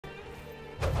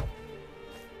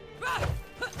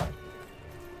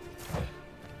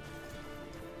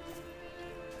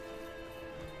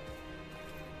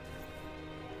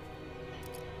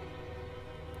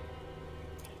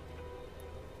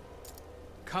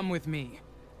Come with me.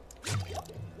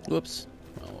 Whoops.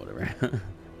 Oh, whatever.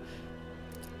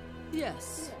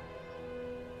 Yes.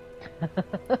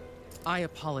 I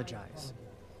apologize.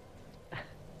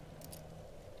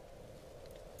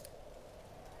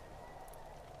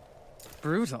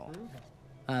 Brutal.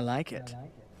 I like it.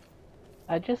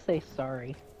 I just say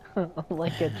sorry.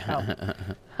 Like a chump.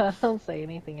 I don't say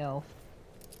anything else.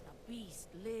 A beast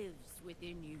lives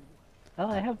within you. Oh,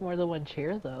 I have more than one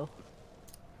chair though.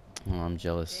 Oh, I'm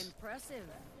jealous. Impressive.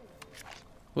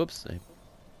 Whoops.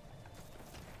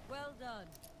 Well done.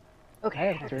 I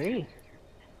have 3.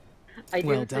 I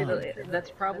Well did say done.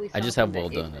 that's probably something I just have that well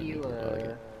done. if you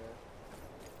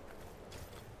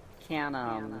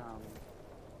can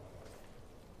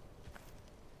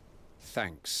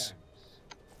Thanks.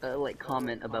 like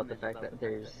comment about the fact that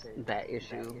there's that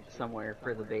issue somewhere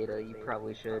for the beta, you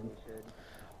probably should.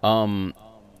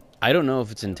 I don't know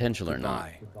if it's intentional or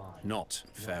not. Goodbye, not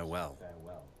farewell.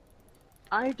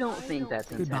 I don't think that's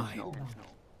Goodbye. intentional.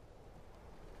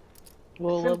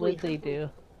 Well, what would Simply- they do?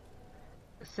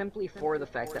 Simply for the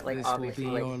fact that, like, This will obviously, be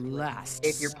like, your last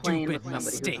if you're playing with stupid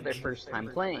somebody who's their mistake. first time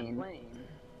playing,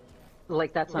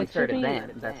 like, that's It unfair should to be-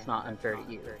 them. That's not unfair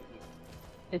to you.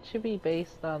 It should be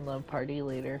based on the party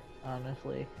leader,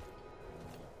 honestly.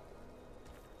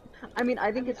 I mean,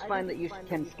 I think it's fine that you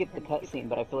can skip the cutscene,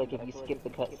 but I feel like if you skip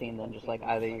the cutscene, then just, like,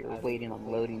 either you're waiting on the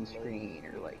loading screen,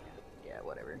 or, like, yeah,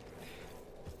 whatever.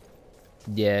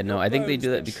 Yeah, no, I think they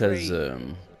do that because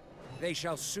They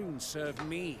shall soon serve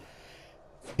me.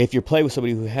 if you're playing with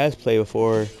somebody who has played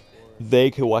before,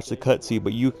 they can watch the cutscene,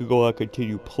 but you can go on and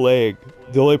continue playing.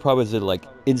 The only problem is that, like,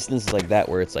 instances like that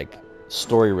where it's like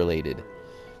story related.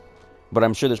 But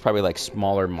I'm sure there's probably like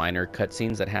smaller, minor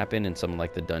cutscenes that happen in some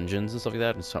like the dungeons and stuff like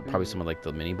that, and some, probably some of like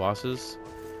the mini bosses.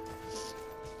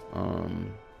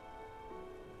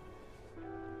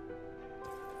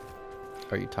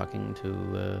 Are you talking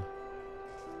to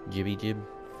Jibby Jib?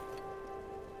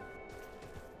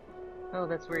 Oh,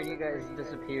 that's weird. You guys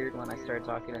disappeared when I started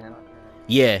talking to him.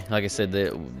 Yeah, like I said,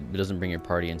 it doesn't bring your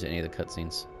party into any of the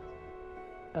cutscenes.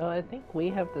 Oh, I think we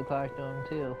have to talk to him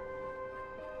too.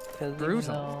 Because even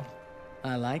Brutal. though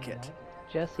I like it.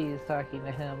 Jesse is talking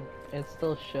to him, it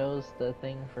still shows the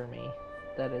thing for me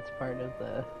that it's part of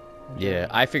the. Yeah,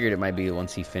 I figured it might be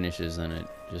once he finishes, then it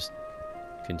just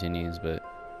continues, but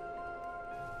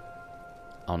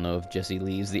I'll know if Jesse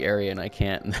leaves the area and I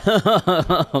can't.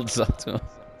 I'll talk to him.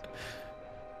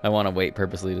 I want to wait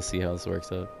purposely to see how this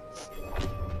works out.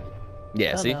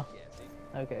 Yeah, Oh, see? no.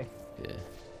 Okay. Yeah.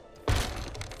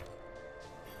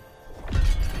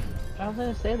 I was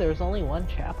gonna say there was only one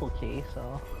chapel key,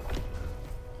 so.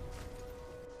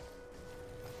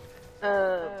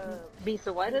 B,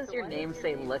 so why does your name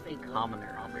say Lucky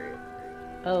Commoner under it?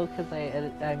 Oh, because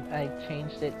I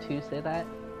changed it to say that.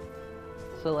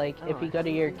 So like, if you go to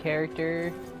your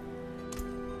character,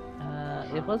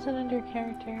 it wasn't under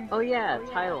character. Oh yeah,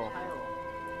 title.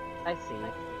 I see.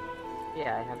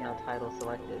 Yeah, I have no title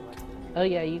selected. Oh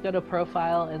yeah, you go to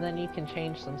profile and then you can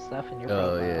change some stuff in your profile.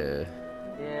 Oh, yeah.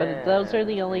 Yeah. But those are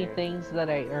the only things that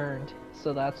I earned,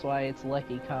 so that's why it's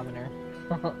Lucky Commoner.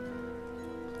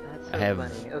 That's so I have-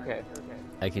 funny. Okay.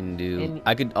 I can do... And-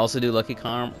 I could also do Lucky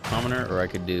Commoner, or I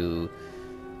could do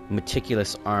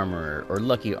Meticulous Armorer, or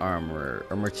Lucky Armorer,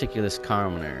 or Meticulous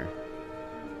Commoner.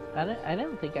 I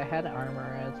didn't think I had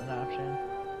armor as an option.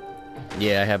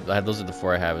 Yeah, I have those are the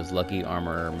 4 I have, is Lucky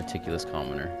Armorer, Meticulous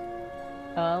Commoner.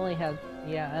 Oh, I only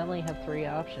had 3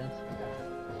 options.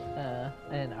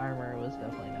 And armor was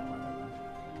definitely not one of them.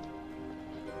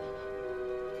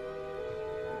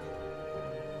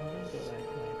 Let me go back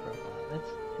to my profile.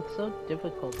 It's so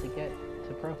difficult to get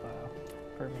to profile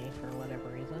for me for whatever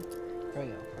reason. There we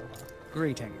go, profile.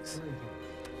 Greetings.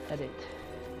 Edit.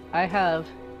 I have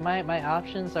my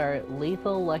options are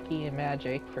lethal, lucky, and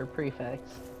magic for prefix,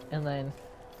 and then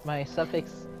my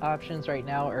suffix options right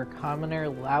now are commoner,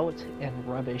 lout, and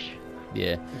rubbish.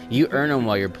 Yeah, you earn them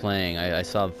while you're playing. I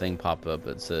saw the thing pop up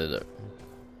that said...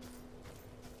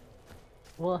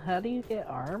 Well, how do you get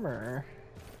armor?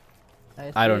 I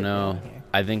see don't it know. down here.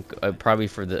 I think probably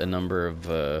for a number of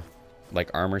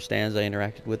like armor stands I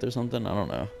interacted with or something. I don't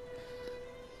know.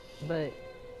 But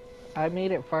I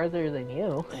made it farther than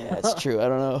you. Yeah, that's true. I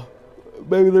don't know.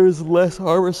 Maybe there's less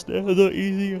armor stands on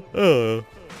easy.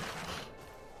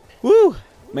 Woo!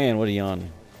 Man, what a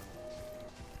yawn.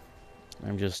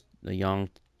 I'm just a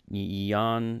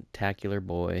yawn-tacular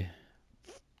boy.